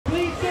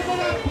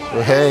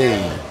Well,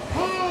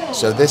 hey,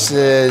 so this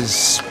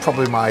is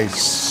probably my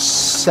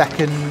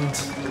second,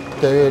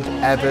 third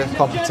ever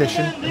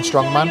competition in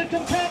strongman.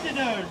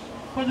 Competitors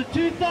for the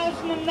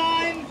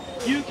 2009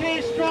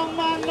 UK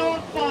Strongman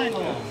North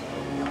Final.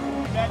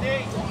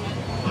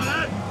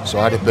 So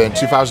I'd have been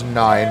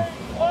 2009.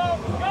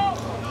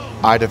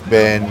 I'd have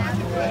been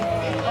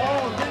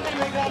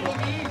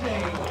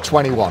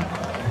 21.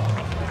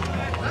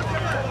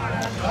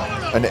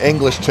 In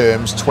English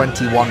terms,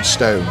 21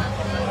 stone.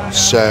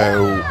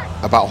 So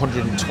about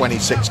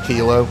 126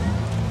 kilo.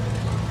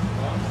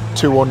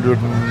 200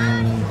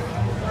 and...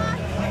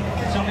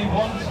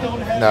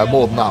 No,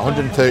 more than that,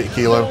 130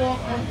 kilo.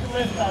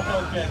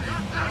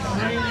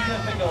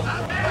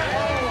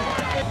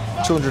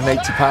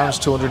 280 pounds,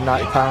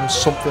 290 pounds,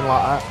 something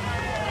like that.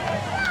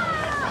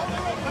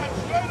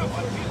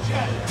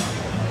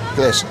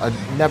 This,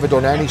 I've never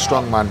done any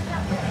strongman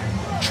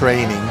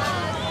training.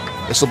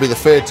 This will be the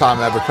third time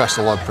I ever pressed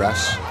a log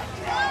press.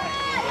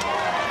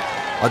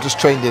 I just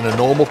trained in a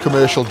normal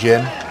commercial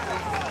gym.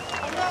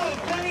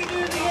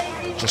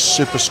 Just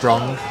super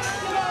strong.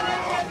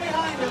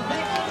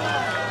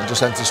 I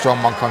just entered a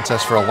strongman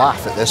contest for a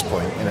laugh at this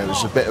point. You know, it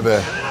was a bit of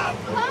a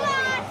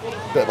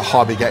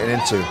hobby getting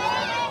into.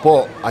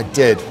 But I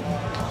did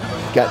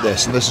get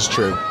this, and this is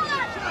true.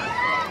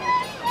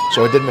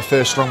 So I did my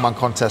first strongman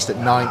contest at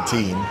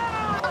 19.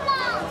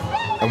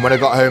 And when I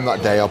got home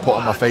that day, I put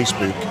on my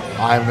Facebook,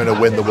 I'm going to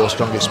win the world's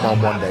strongest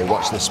man one day,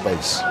 watch this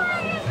space.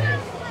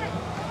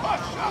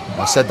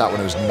 I said that when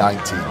I was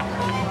 19.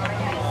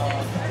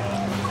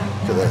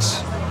 Look at this.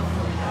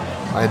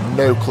 I had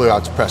no clue how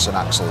to press an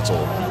axle at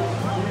all.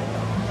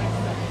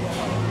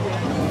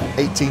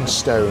 18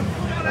 stone.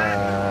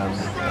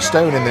 A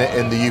stone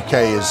in the UK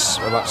is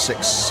about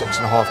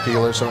 6.5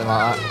 kilos, something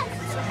like that.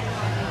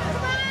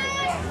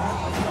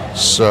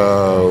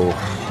 So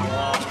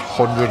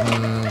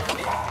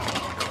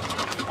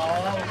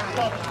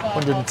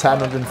 110,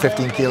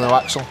 115 kilo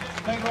axle.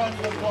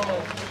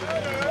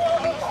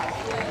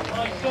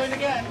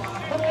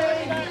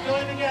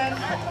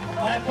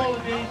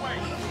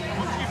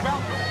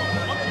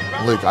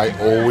 Look, I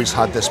always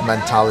had this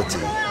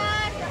mentality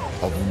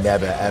of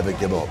never ever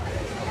give up.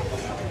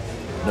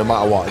 No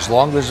matter what, as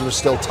long as there was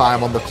still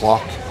time on the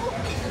clock,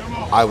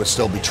 I would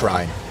still be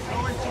trying.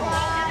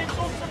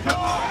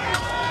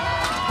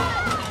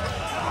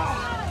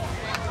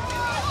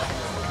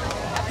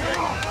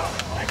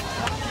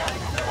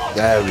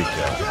 There we go.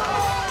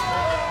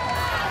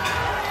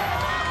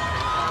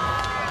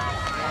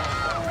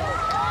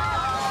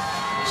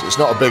 So it's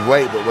not a big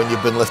weight, but when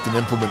you've been lifting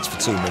implements for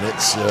 2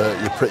 minutes,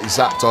 you're pretty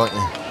zapped, aren't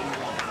you?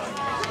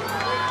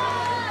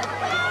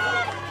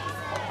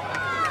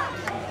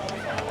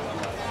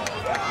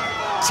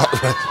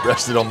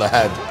 Rested on the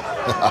head.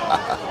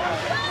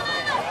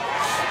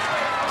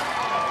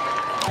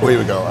 Well, here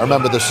we go. I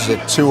remember this was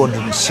a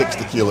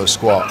 260 kilo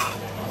squat,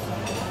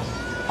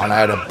 and I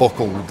had a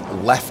buckled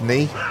left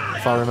knee,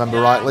 if I remember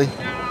rightly.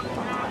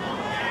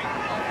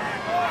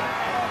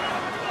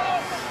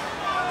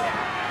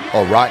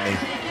 Oh, right knee.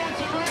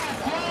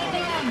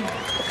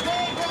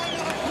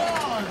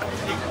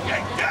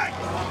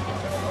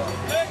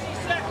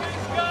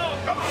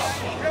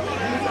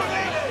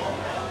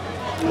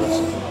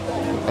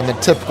 And in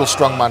typical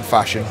strongman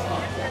fashion,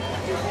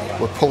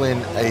 we're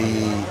pulling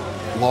a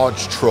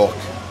large truck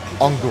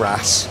on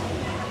grass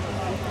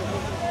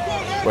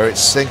where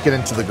it's sinking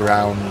into the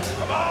ground.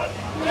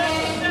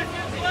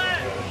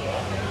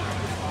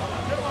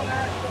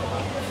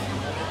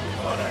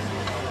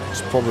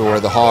 It's probably one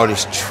of the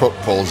hardest truck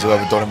pulls I've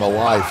ever done in my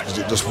life because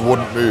it just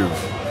wouldn't move.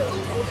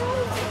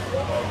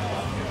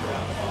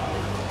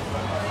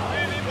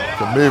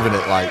 We're moving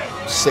it like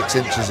 6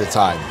 inches at a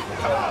time.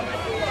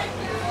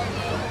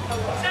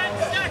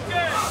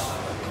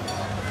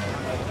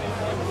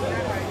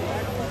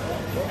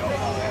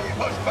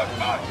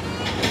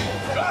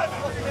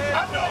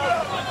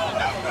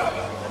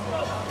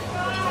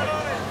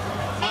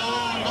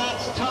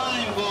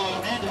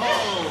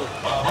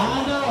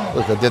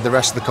 Look, I did the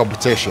rest of the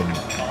competition.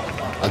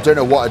 I don't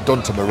know what I'd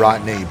done to my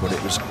right knee, but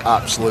it was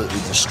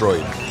absolutely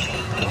destroyed.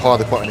 I could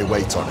hardly put any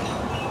weight on it.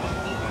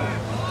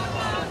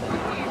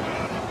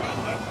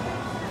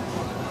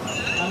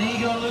 And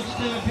Igor looks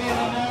to appear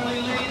an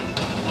early lead.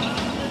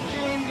 The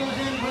chain goes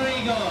in for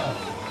Igor.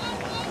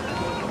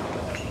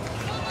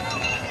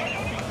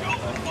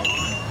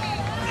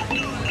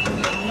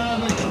 Now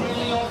this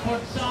really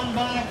awkward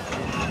sandbag.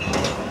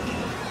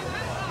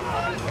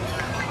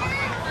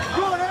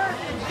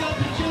 It's got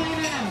the chain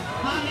in,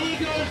 and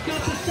Igor's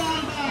got the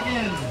sandbag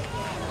in.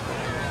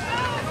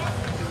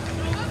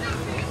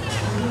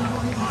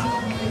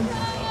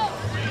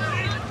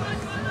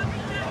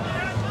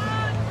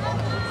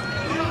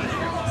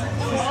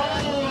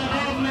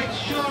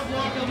 Short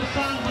walk of the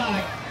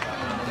sandbag.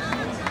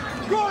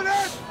 Go on,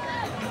 Ed!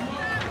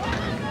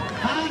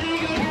 And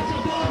Igor gets a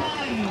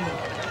behind.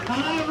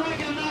 And I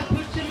reckon that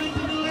puts him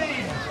into the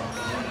lead.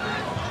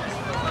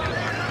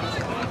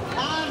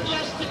 And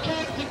just a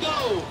cake to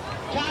go.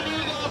 Can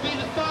Igor be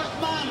the first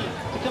man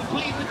to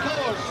complete the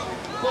course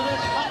for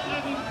this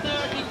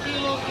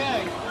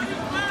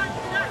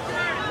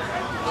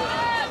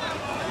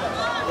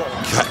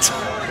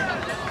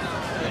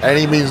that.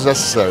 Any means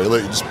necessary.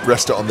 Look, you just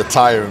rest it on the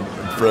tyre and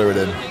throw it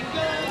in.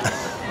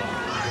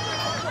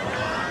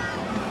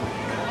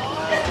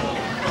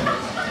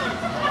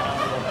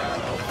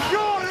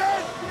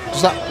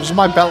 Does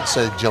my belt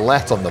say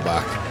Gillette on the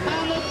back?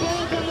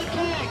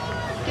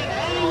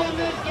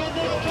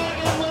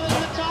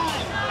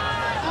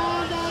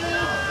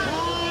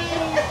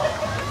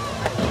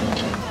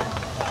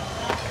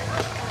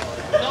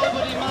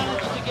 Nobody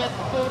managed to get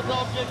the fourth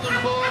object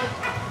on board.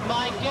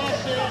 My guess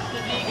is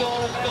that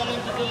Igor has gone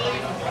into the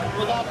lead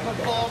with that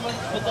performance,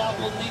 but that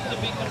will need to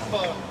be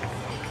confirmed.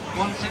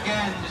 Once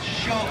again, the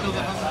shock of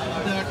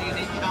 130 in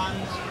each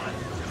hand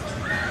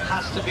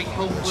has to be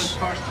coped with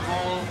first of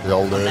all. The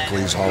old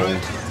Hercules hold.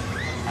 And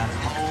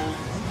hold,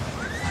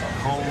 and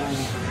hold,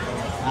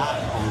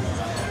 and hold.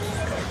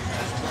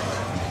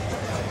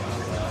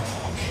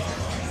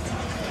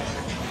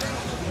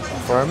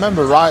 If I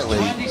remember rightly,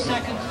 20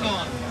 seconds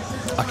gone.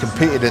 I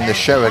competed in the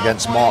show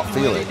against Mark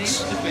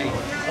Felix.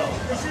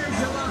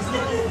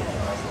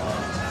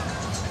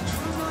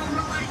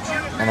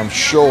 And I'm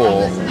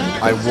sure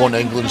I won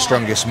England's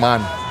Strongest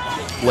Man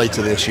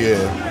later this year.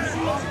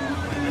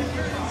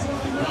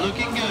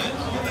 Looking good.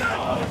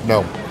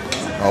 No,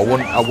 I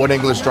won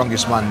England's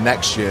Strongest Man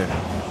next year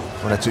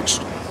when I took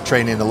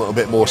training a little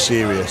bit more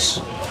serious.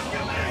 Okay,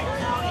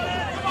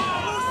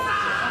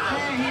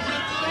 he's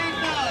in the lead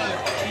now.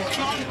 He's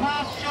gone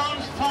past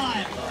John's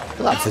time. Look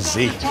at that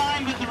physique.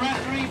 Time, but the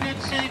referee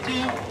did say to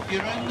him,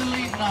 you're in the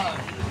lead now.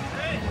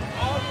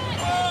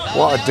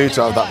 What I'd do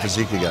to have that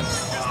physique again.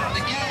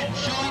 Again,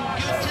 showing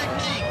good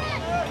technique.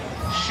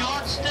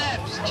 Short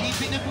steps,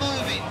 keeping it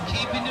moving,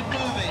 keeping it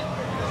moving.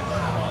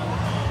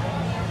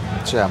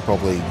 I'd say I'm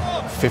probably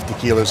 50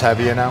 kilos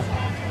heavier now.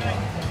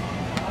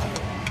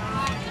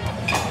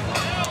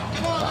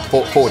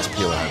 40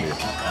 kilo heavier.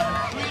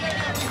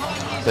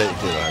 30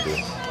 kilo heavier.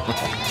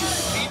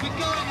 Keep it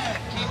going there,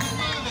 keep it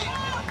moving.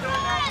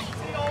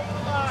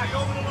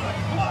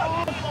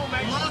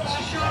 Lots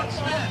of short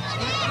steps,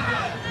 getting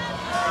there.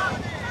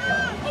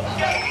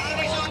 And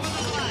he's over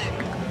the line.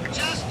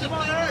 Just a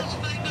first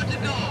finger to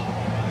go.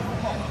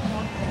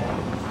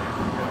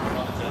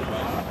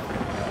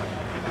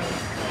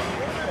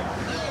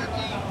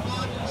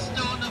 31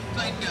 stone a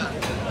finger.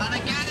 And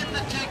again,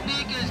 the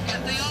technique is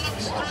get the arm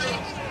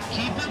straight,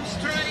 keep him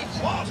straight,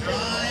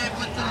 drive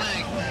with the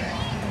leg.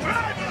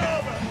 Drive it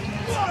over!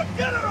 Come on,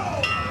 get it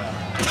over!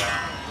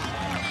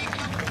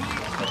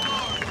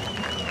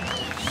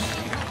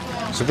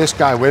 So this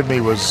guy with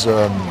me was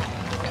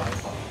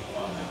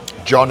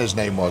John, his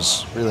name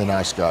was. Really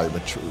nice guy. I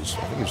think he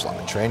was like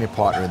my training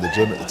partner in the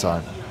gym at the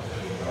time.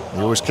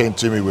 He always came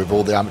to me with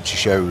all the amateur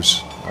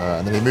shows.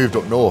 And then he moved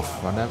up north.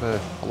 I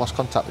lost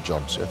contact with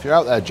John. So if you're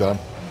out there, John,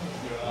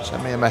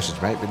 send me a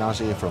message, mate. It'd be nice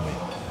to hear from you.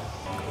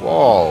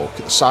 Whoa, look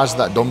at the size of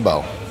that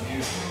dumbbell.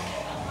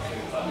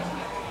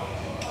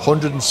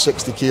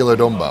 160 kilo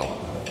dumbbell.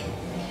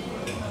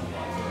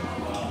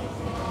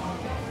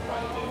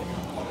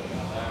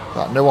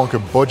 Like, no one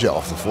could budge it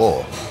off the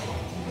floor.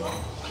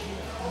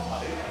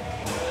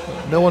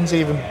 No one's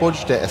even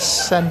budged it a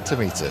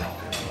centimetre.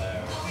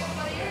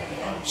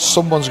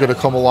 Someone's going to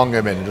come along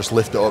him and just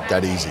lift it up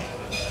dead easy.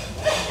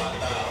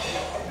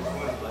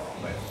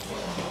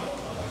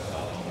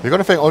 You've got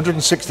to think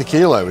 160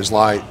 kilo is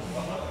like,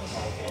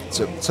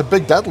 it's a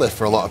big deadlift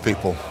for a lot of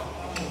people.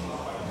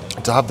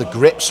 To have the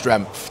grip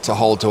strength to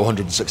hold to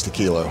 160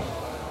 kilo.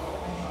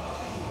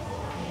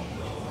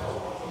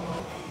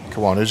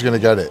 Come on, who's going to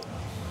get it?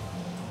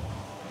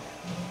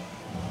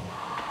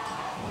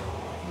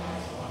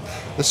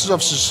 This is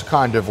obviously just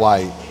kind of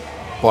like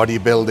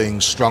bodybuilding,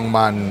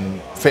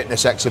 strongman,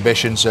 fitness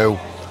exhibition. So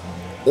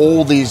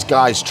all these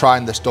guys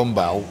trying this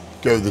dumbbell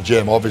go to the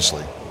gym,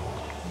 obviously.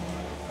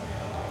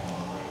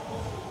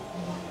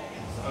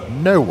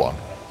 No one.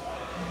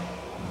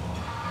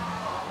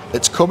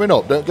 It's coming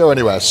up, don't go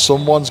anywhere.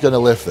 Someone's going to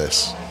lift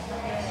this.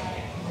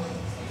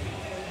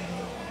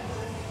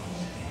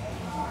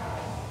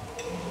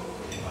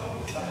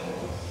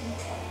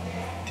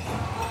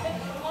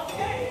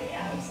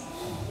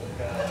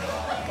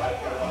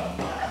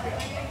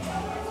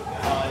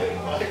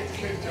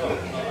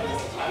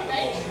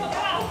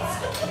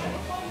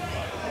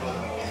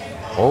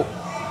 Oh.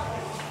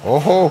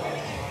 Oh.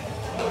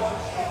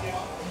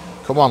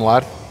 Come on,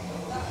 lad.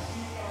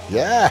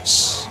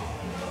 Yes.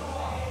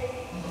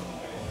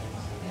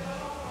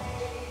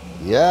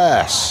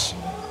 Yes.